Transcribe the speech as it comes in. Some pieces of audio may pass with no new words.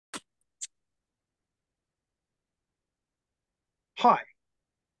Hi,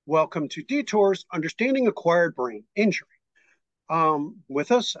 welcome to Detours Understanding Acquired Brain Injury.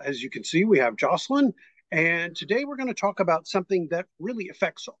 With us, as you can see, we have Jocelyn, and today we're going to talk about something that really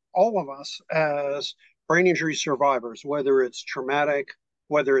affects all of us as brain injury survivors, whether it's traumatic,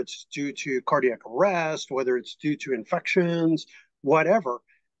 whether it's due to cardiac arrest, whether it's due to infections, whatever,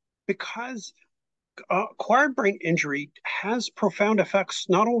 because acquired brain injury has profound effects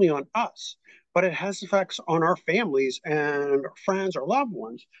not only on us, but it has effects on our families and our friends, our loved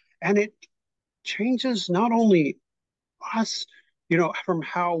ones. And it changes not only us, from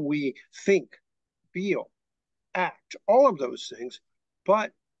how we think, feel, act, all of those things,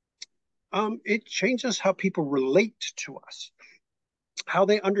 but it changes how people relate to us, how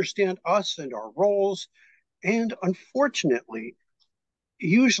they understand us and our roles. And unfortunately,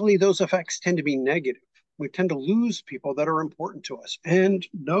 usually those effects tend to be negative. We tend to lose people that are important to us. And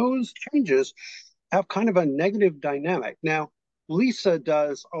those changes have kind of a negative dynamic. Now, Lisa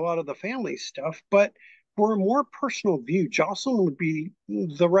does a lot of the family stuff, but for a more personal view, Jocelyn would be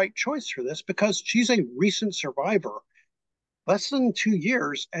the right choice for this because she's a recent survivor, less than 2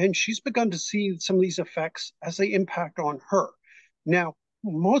 years, and she's begun to see some of these effects as they impact on her. Now,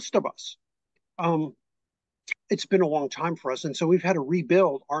 most of us, um, it's been a long time for us, and so we've had to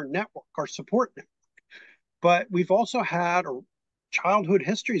rebuild our network, our support network. But we've also had childhood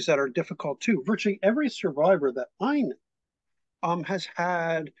histories that are difficult too. Virtually every survivor that I know has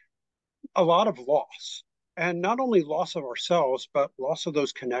had a lot of loss, and not only loss of ourselves, but loss of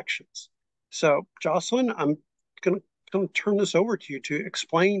those connections. So, Jocelyn, I'm going to turn this over to you to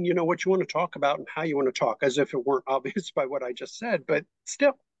explain, what you want to talk about and how you want to talk, as if it weren't obvious by what I just said, but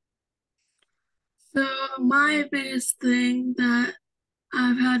still. So my biggest thing that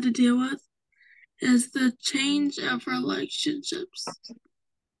I've had to deal with is the change of relationships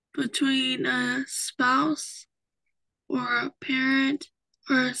between a spouse or a parent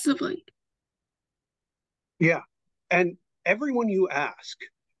or a sibling. Yeah. And everyone you ask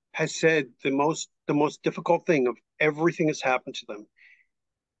has said the most difficult thing of everything that's happened to them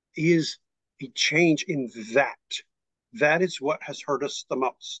is a change in that. That is what has hurt us the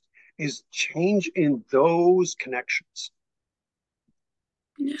most, is change in those connections.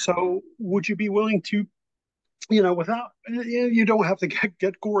 Yeah. So would you be willing to, without, you don't have to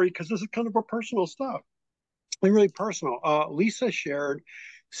get gory because this is kind of a personal stuff, really personal. Lisa shared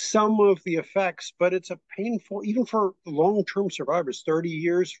some of the effects, but it's a painful, even for long-term survivors, 30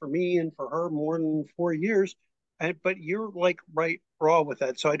 years for me and for her more than 4 years. But you're like right raw with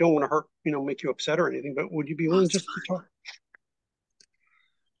that. So I don't want to hurt, make you upset or anything, but would you be willing That's just to fine. talk?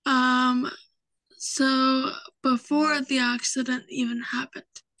 So before the accident even happened,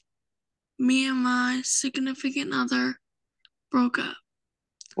 me and my significant other broke up.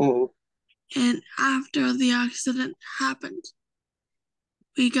 Mm-hmm. And after the accident happened,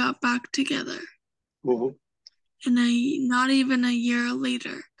 we got back together. Mm-hmm. And not even a year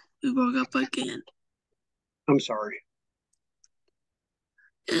later, we broke up again. I'm sorry.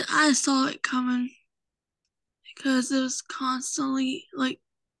 I saw it coming because it was constantly like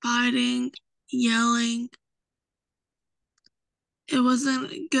fighting, yelling. It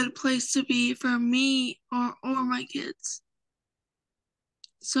wasn't a good place to be for me or my kids.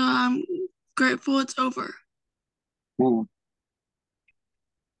 So I'm grateful it's over. Mm.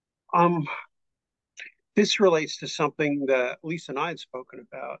 Um, this relates to something that Lisa and I had spoken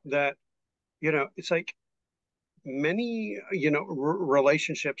about that, it's like many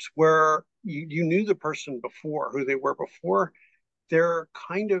relationships where you knew the person before who they were before, they're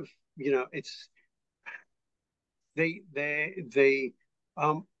kind of, it's they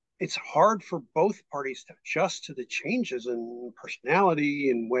it's hard for both parties to adjust to the changes in personality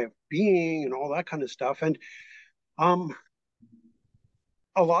and way of being and all that kind of stuff. And um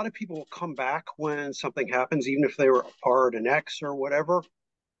a lot of people will come back when something happens, even if they were apart, an ex or whatever.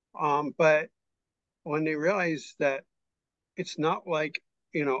 But when they realize that it's not like,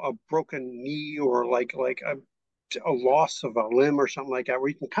 a broken knee or like a loss of a limb or something like that, where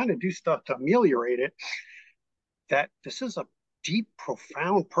you can kind of do stuff to ameliorate it, that this is a deep,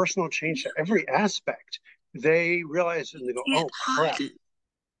 profound personal change to every aspect. They realize and they go, Can't oh hide crap, it.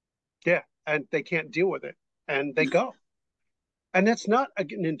 yeah, and they can't deal with it, and they No. go. And that's not an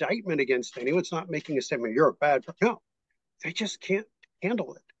indictment against anyone. It's not making a statement you're a bad person. No, they just can't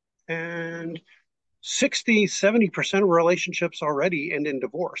handle it. And 60, 70% of relationships already end in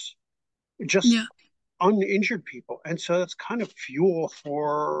divorce, just Yeah. uninjured people. And so that's kind of fuel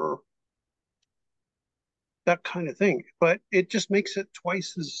for that kind of thing. But it just makes it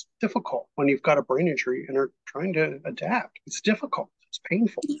twice as difficult when you've got a brain injury and are trying to adapt. It's difficult. It's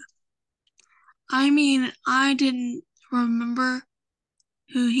painful. Yeah. I mean, I didn't remember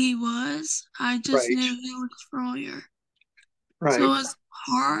who he was. I just Right. knew he looked familiar. So Right. it was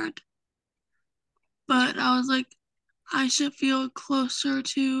hard, but I was like, I should feel closer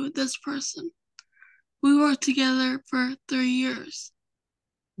to this person. We were together for 3 years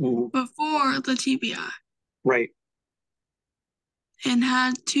Mhm. before the TBI Right. and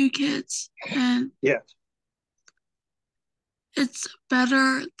had 2 kids. And Yes. it's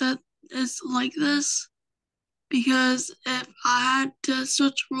better that it's like this because if I had to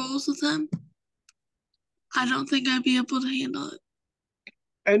switch roles with him, I don't think I'd be able to handle it.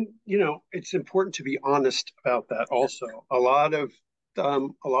 And it's important to be honest about that also. A lot of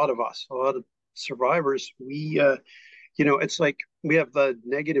us, a lot of survivors, it's like we have the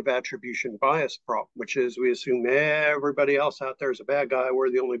negative attribution bias problem, which is we assume everybody else out there is a bad guy, we're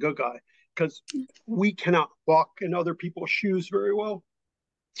the only good guy, because we cannot walk in other people's shoes very well.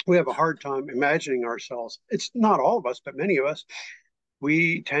 We have a hard time imagining ourselves. It's not all of us, but many of us,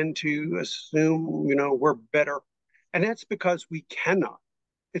 we tend to assume, we're better. And that's because we cannot.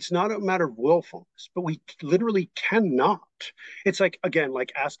 It's not a matter of willfulness, but we literally cannot. It's like, again,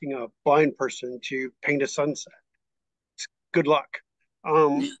 like asking a blind person to paint a sunset. Good luck.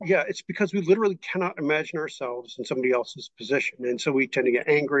 Yeah, Yeah, it's because we literally cannot imagine ourselves in somebody else's position. And so we tend to get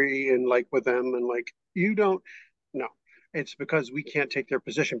angry and like with them and like, you don't, no, it's because we can't take their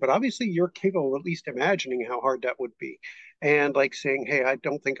position. But obviously, you're capable of at least imagining how hard that would be. And like saying, hey, I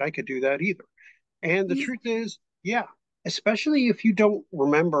don't think I could do that either. And the yeah, truth is, yeah, especially if you don't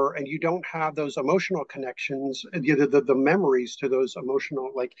remember and you don't have those emotional connections, the memories to those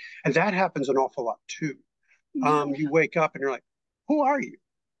emotional, like, and that happens an awful lot too. yeah. You wake up and you're like, who are you?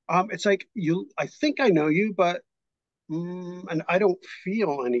 It's like I think I know you, but and I don't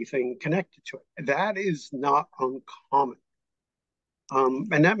feel anything connected to it. That is not uncommon.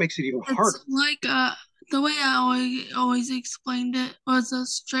 And that makes it even It's harder. like the way I always explained it was a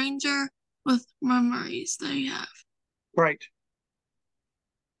stranger with memories they have, Right.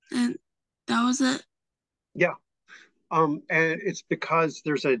 and that was it. Yeah. And it's because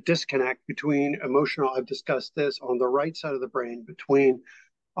there's a disconnect between emotional, I've discussed this on the right side of the brain, between,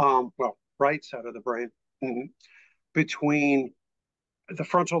 right side of the brain, mhm, between the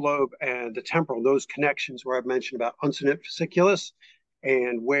frontal lobe and the temporal, those connections where I've mentioned about uncinate fasciculus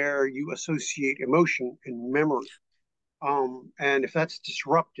and where you associate emotion and memory. And if that's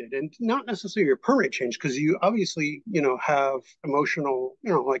disrupted, and not necessarily a permanent change, because you obviously, have emotional,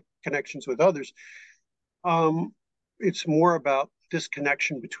 like connections with others, um, it's more about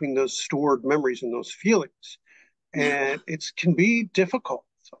disconnection between those stored memories and those feelings. Yeah, And it can be difficult.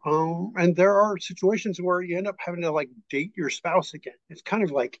 And there are situations where you end up having to like date your spouse again. It's kind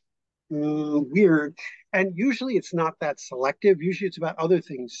of like weird. And usually it's not that selective. Usually it's about other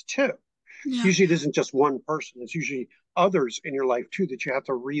things too. yeah, Usually it isn't just one person, it's usually others in your life too that you have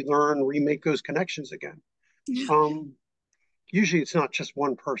to relearn, remake those connections again. yeah, Um, Usually it's not just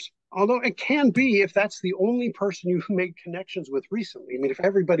one person. Although it can be if that's the only person you've made connections with recently. I mean, if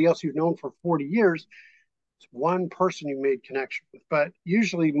everybody else you've known for 40 years, it's one person you made connection with. But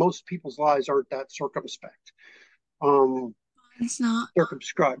usually most people's lives aren't that circumspect, um, it's not.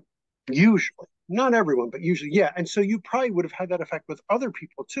 circumscribed. Usually. Not everyone, but usually, yeah. And so you probably would have had that effect with other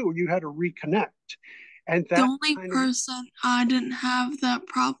people too. You had to reconnect. And The that only kind of, person I didn't have that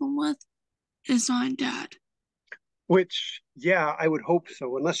problem with is my dad. which, yeah, I would hope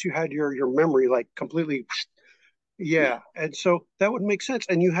so, unless you had your memory like completely. Yeah, Yeah. And so that would make sense.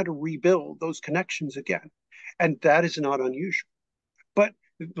 And you had to rebuild those connections again. And that is not unusual. But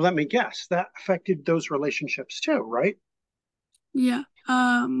let me guess, that affected those relationships too, right? yeah.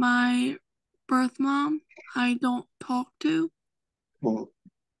 My birth mom, I don't talk to, Mhm.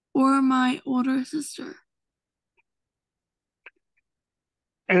 or my older sister.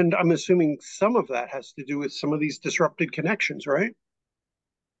 And I'm assuming some of that has to do with some of these disrupted connections, right?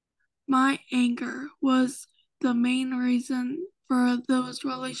 My anger was the main reason for those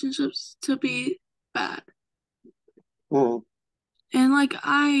relationships to be bad. Mhm. And like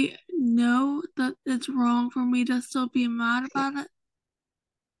I know that it's wrong for me to still be mad about it,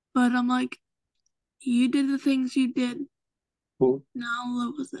 but I'm like, you did the things you did. Mhm. Now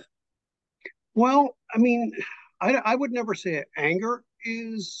live with it. Well, I mean, I would never say anger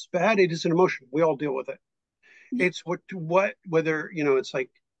is bad. It is an emotion. We all deal with it. Yeah. It's whether, it's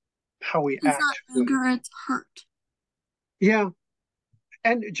like how we It's not act with it. anger, it's hurt. Yeah.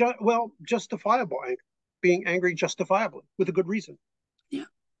 And justifiable anger, being angry justifiably with a good reason. Yeah.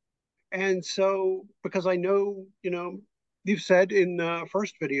 And so, because I know, you've said in the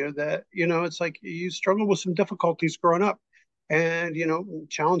first video that, it's like you struggle with some difficulties growing up and,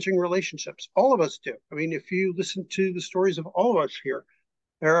 challenging relationships. All of us do. I mean, if you listen to the stories of all of us here,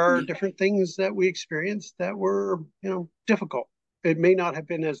 There are Yeah. different things that we experienced that were, difficult. It may not have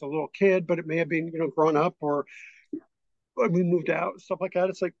been as a little kid, but it may have been, growing up or when we moved out, stuff like that.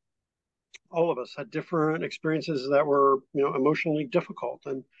 It's like all of us had different experiences that were, emotionally difficult.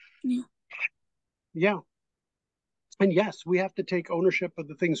 And Yeah. yeah, and yes, we have to take ownership of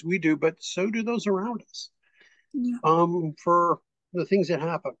the things we do, but so do those around us, Yeah. for the things that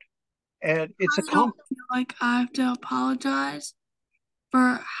happened. And it's a I don't feel like I have to apologize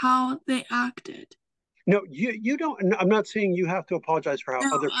for how they acted. no, you don't. I'm not saying you have to apologize for how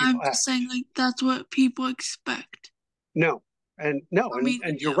No, other people I'm just act. saying like that's what people expect No, and no, for me to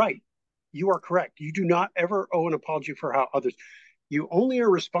and you're do. right. You are correct. You do not ever owe an apology for how others. You only are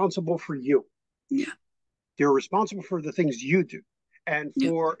responsible for you. Yeah. You're responsible for the things you do, and Yep.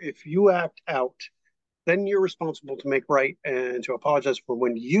 for if you act out, then you're responsible to make right and to apologize for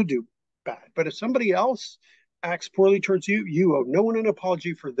when you do bad. But if somebody else acts poorly towards you, you owe no one an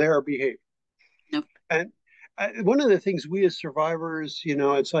apology for their behavior. Yep. And one of the things we as survivors,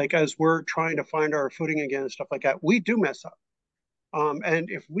 it's like as we're trying to find our footing again and stuff like that, we do mess up. And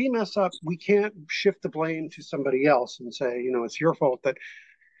if we mess up, we can't shift the blame to somebody else and say, it's your fault that.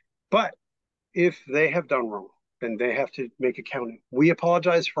 But if they have done wrong, then they have to make accounting. We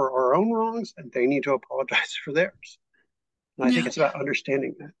apologize for our own wrongs, and they need to apologize for theirs. And I think Yeah. it's about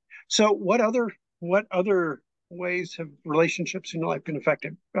understanding that. So, what other ways have relationships in your life been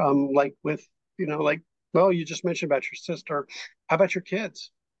affected? Like with like well, you just mentioned about your sister. How about your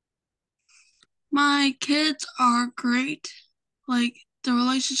kids? My kids are great. Like the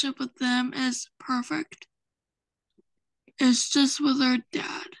relationship with them is perfect. It's just with their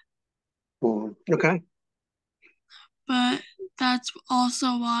dad. Okay. But that's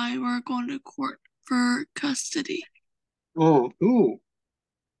also why we're going to court for custody. Ooh,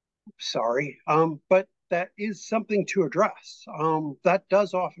 sorry. But that is something to address. That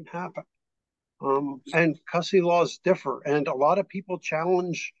does often happen. And custody laws differ, and a lot of people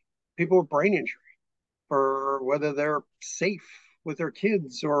challenge people with brain injury for whether they're safe with their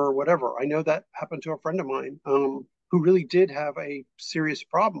kids or whatever. I know that happened to a friend of mine, who really did have a serious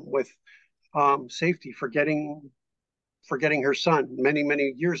problem with, safety, forgetting her son many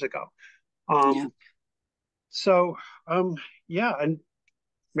many years ago. Yeah. Um, so yeah, and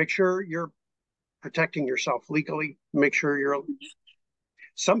make sure you're protecting yourself legally. Make sure you're.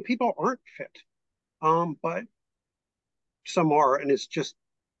 Some people aren't fit, but some are, and it's just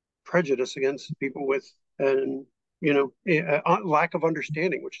prejudice against people with and lack of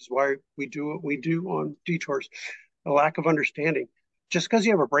understanding, which is why we do what we do on detours. A lack of understanding. Just because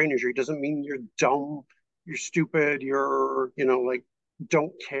you have a brain injury doesn't mean you're dumb, you're stupid, you're like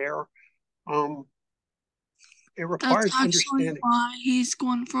don't care. Um, it That's requires actually understanding. why he's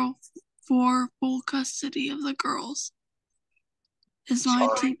going for full custody of the girls. Is my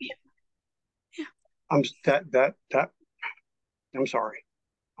Sorry, opinion. Yeah. that I'm sorry.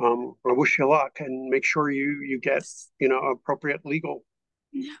 I wish you luck and make sure you get appropriate legal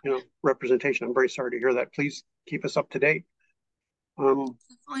Yeah. representation. I'm very sorry to hear that. Please keep us up to date. Um,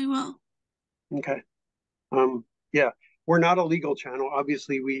 Definitely will. okay. Yeah, we're not a legal channel.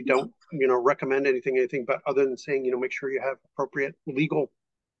 Obviously, we No. don't, recommend anything, but other than saying, make sure you have appropriate legal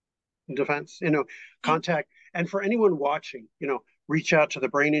defense, Yeah. contact. And for anyone watching, reach out to the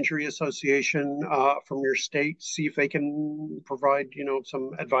Brain Injury Association, from your state, see if they can provide,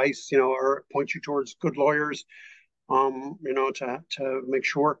 some advice, or point you towards good lawyers, to make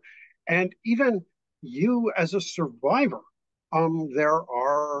sure. And even you as a survivor, there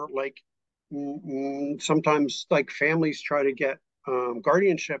are like, sometimes like families try to get,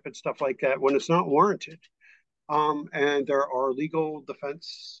 guardianship and stuff like that when it's not warranted. And there are legal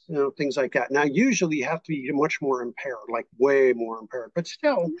defense, things like that. Now, usually you have to be much more impaired, like way more impaired, but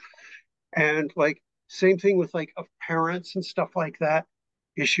still. And like, same thing with like of parents and stuff like that,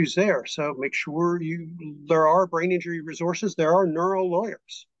 issues there. So make sure there are brain injury resources. There are neuro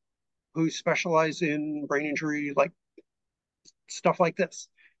lawyers who specialize in brain injury, like stuff like this.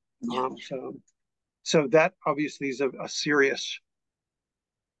 Yeah. So that obviously is a serious,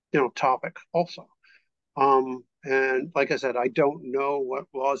 topic also. And like I said, I don't know what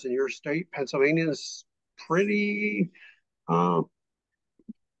laws in your state. Pennsylvania is pretty, uh,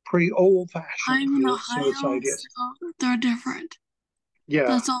 pretty old fashioned I'm in with Ohio, suicide. Yes. so they're different. Yeah.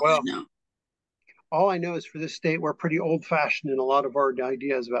 That's all I Well, know. all I know is for this state, we're pretty old fashioned in a lot of our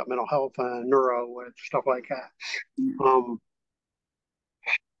ideas about mental health and neuro and stuff like that. Yeah. Um,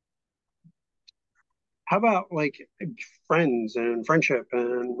 how about like friends and friendship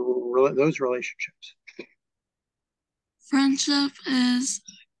and those relationships? Friendship is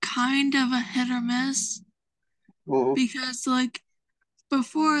kind of a hit or miss Mhm. because like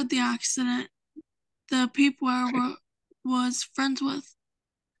before the accident, the people was friends with,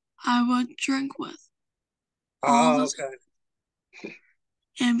 I would drink with all the time. Okay.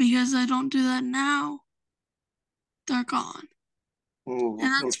 And because I don't do that now, they're gone. And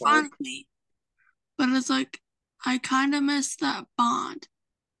I'm that's sorry. fine with me. But it's like, I kind of miss that bond,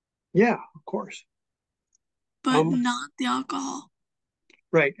 Yeah, of course. but Um, not the alcohol.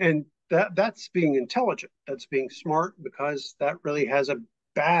 right. And that's being intelligent. That's being smart because that really has a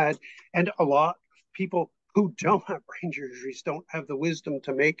bad, and a lot of people who don't have brain injuries don't have the wisdom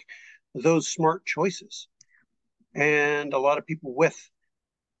to make those smart choices. And a lot of people with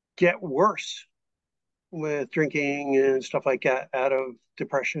get worse with drinking and stuff like that out of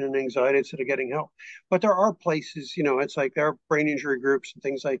depression and anxiety instead of getting help. But there are places, it's like there are brain injury groups and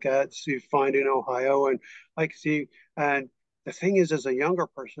things like that you find in Ohio. And like, see, and the thing is, as a younger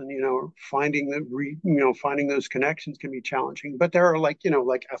person, finding those connections can be challenging. But there are like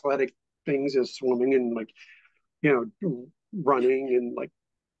athletic things as swimming and like, running and like,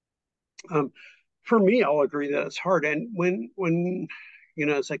 um, for me, I'll agree that it's hard. And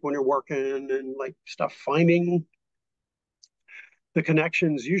it's like when you're working and like stuff, finding the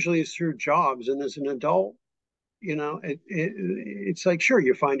connections usually is through jobs. And as an adult, it's like, sure,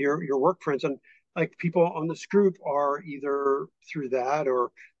 you find your work friends, and like people on this group are either through that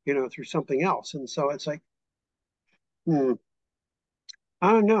or, through something else. And so it's like, hmm,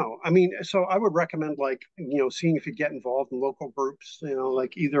 I don't know. I mean, so I would recommend like, seeing if you get involved in local groups,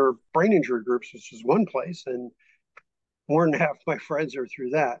 like either brain injury groups, which is one place, and more than half my friends are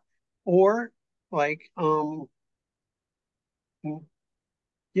through that, or like,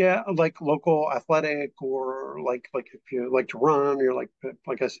 yeah, like local athletic, or like if you like to run, you're like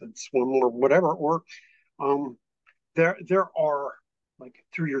I said, swim or whatever, or um there are like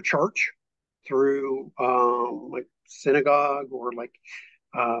through your church, through like synagogue or like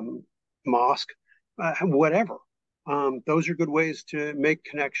um mosque, whatever. Those are good ways to make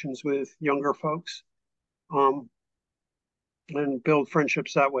connections with younger folks, um and build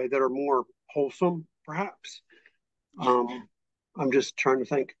friendships that way that are more wholesome, perhaps. Yeah. Um, I'm just trying to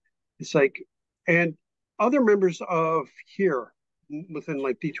think. It's like, and other members of here within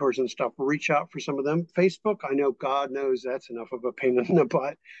like detours and stuff, reach out for some of them. Facebook, I know God knows that's enough of a pain in the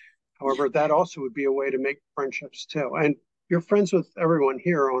butt. Yeah. However, that also would be a way to make friendships too. And you're friends with everyone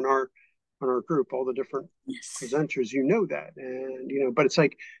here on our group, all the different Yes. presenters, that. And but it's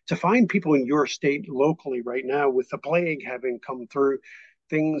like to find people in your state locally right now with the plague having come through,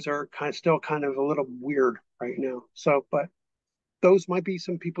 things are kind of a little weird right now. So, but those might be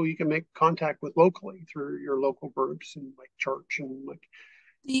some people you can make contact with locally through your local groups and like church and like,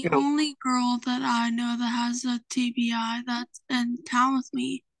 The you know, only girl that I know that has a TBI that's in town with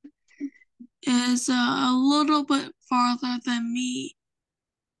me is a little bit farther than me,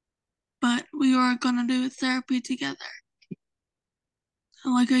 but we were gonna do therapy together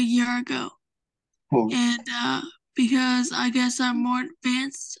like a year ago. hmm, And because I guess I'm more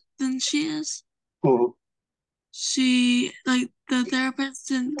advanced than she is, hmm, she, like, the therapist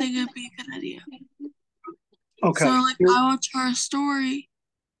didn't think it'd be a good idea. So, okay, like, I watch her story,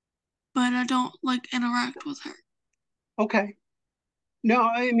 but I don't, like, interact with her. okay. No,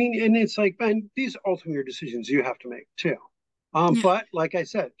 I mean, and it's like, and these are ultimately decisions you have to make too. Yeah. But like I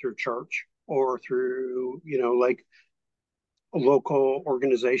said, through church or through, like local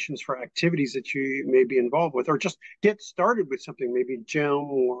organizations for activities that you may be involved with, or just get started with something, maybe gym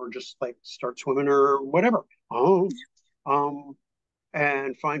or just like start swimming or whatever. Um,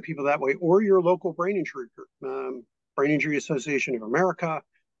 and find people that way, or your local brain injury group, Brain Injury Association of America,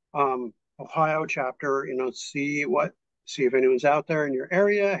 Ohio chapter. See if anyone's out there in your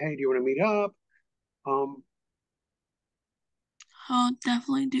area. Hey, do you want to meet up? Um, I'll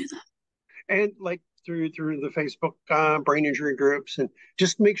definitely do that. and like through the Facebook brain injury groups, and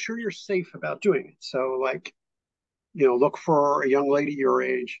just make sure you're safe about doing it. So like, look for a young lady your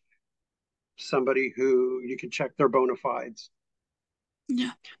age, somebody who you can check their bona fides,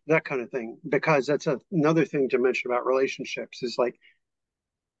 Yeah. that kind of thing, because that's another thing to mention about relationships is like,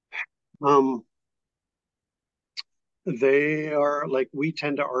 um, they are like, we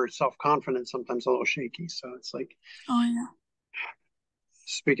tend to, our self-confidence sometimes a little shaky. So it's like, Oh, yeah.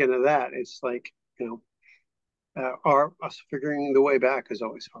 speaking of that, it's like, our us figuring the way back is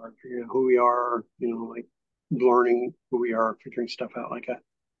always hard, figuring out who we are, like learning who we are, figuring stuff out like that. Yeah.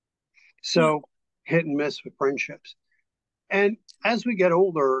 So hit and miss with friendships. And as we get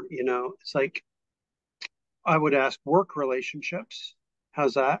older, it's like, I would ask work relationships.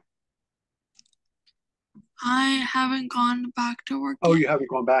 How's that? I haven't gone back to work Oh, yet. you haven't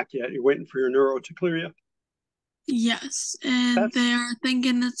gone back yet. You're waiting for your neuro to clear you. Yes, and That's they are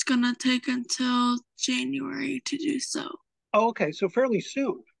thinking it's gonna take until January to do so oh, okay, so fairly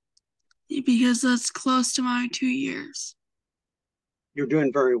soon. because that's close to my 2 years. You're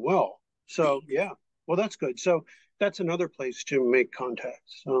doing very well. Thank So yeah, well, that's good. So that's another place to make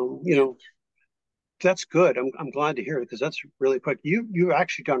contacts. you. That's good. I'm glad to hear it because that's really quick. You've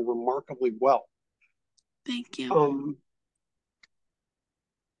actually done remarkably well. Thank you. Um,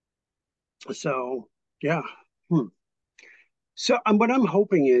 so yeah. Hmm. So what I'm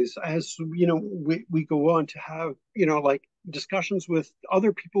hoping is, as we go on to have like discussions with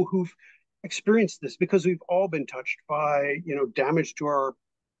other people who've experienced this, because we've all been touched by damage to our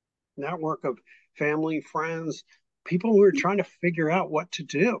network of family, friends, people who are trying to figure out what to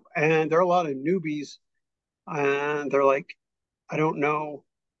do, and there are a lot of newbies, and they're like, I don't know,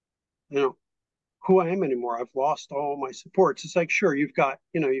 you know, who I am anymore. I've lost all my supports. It's like, sure, you've got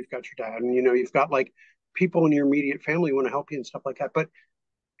your dad, and you've got like people in your immediate family who want to help you and stuff like that, but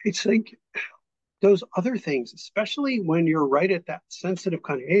it's like those other things, especially when you're right at that sensitive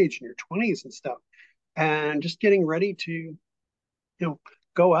kind of age in your 20s and stuff, and just getting ready to,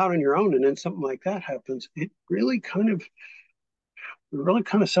 go out on your own, and then something like that happens, it really kind of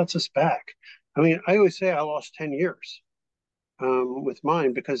sets us back. I mean, I always say I lost 10 years with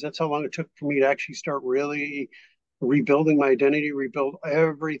mine because that's how long it took for me to actually start really rebuilding my identity, rebuild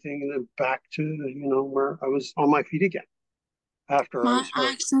everything, and then back to, where I was on my feet again after I My was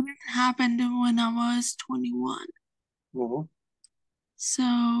hurt. accident happened when I was 21. Mhm.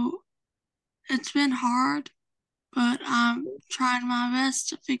 So it's been hard, but I'm trying my best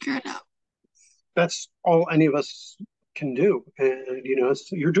to figure it out. That's all any of us can do. And,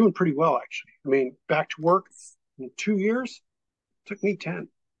 you're doing pretty well, actually. I mean, back to work in 2 years took me 10.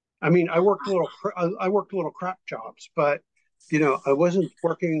 I mean, I worked little crap jobs, but, I wasn't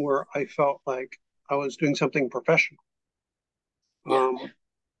working where I felt like I was doing something professional. Yeah, Um,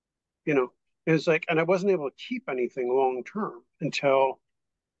 you know, it's like, and I wasn't able to keep anything long term until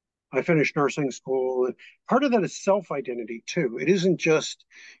I finished nursing school. And part of that is self identity too. It isn't just,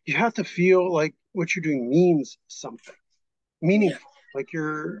 you have to feel like what you're doing means something yeah, meaningful. Like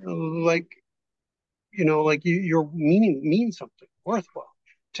your meaning means something worthwhile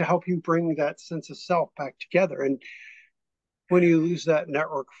to help you bring that sense of self back together. And when you lose that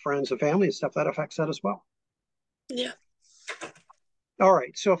network of friends and family and stuff, that affects that as well. yeah, All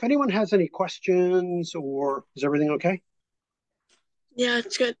right. So if anyone has any questions, or is everything okay? yeah,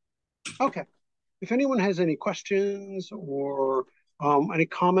 it's good. Okay. If anyone has any questions or any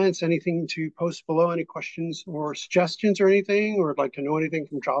comments, anything to post below, any questions or suggestions or anything, or would like to know anything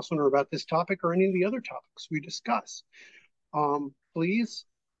from Jocelyn or about this topic or any of the other topics we discuss, please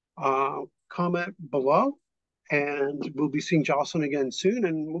comment below. And we'll be seeing Jocelyn again soon.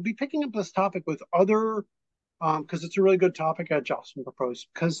 And we'll be picking up this topic with other, because it's a really good topic that Jocelyn proposed,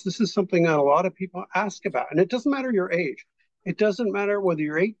 because this is something that a lot of people ask about. And it doesn't matter your age, it doesn't matter whether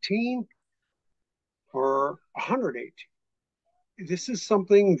you're 18 or 118. This is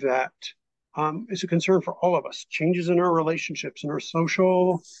something that is a concern for all of us. Changes in our relationships and our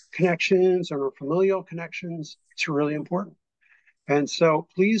social connections and our familial connections. It's really important. And so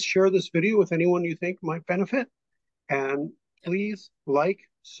please share this video with anyone you think might benefit. And please like,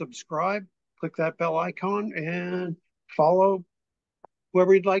 subscribe, click that bell icon, and follow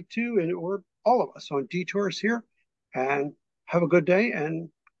whoever you'd like to, and or all of us on Detours here. And have a good day and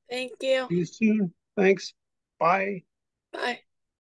Thank you. see you soon. Thanks. Bye. Bye.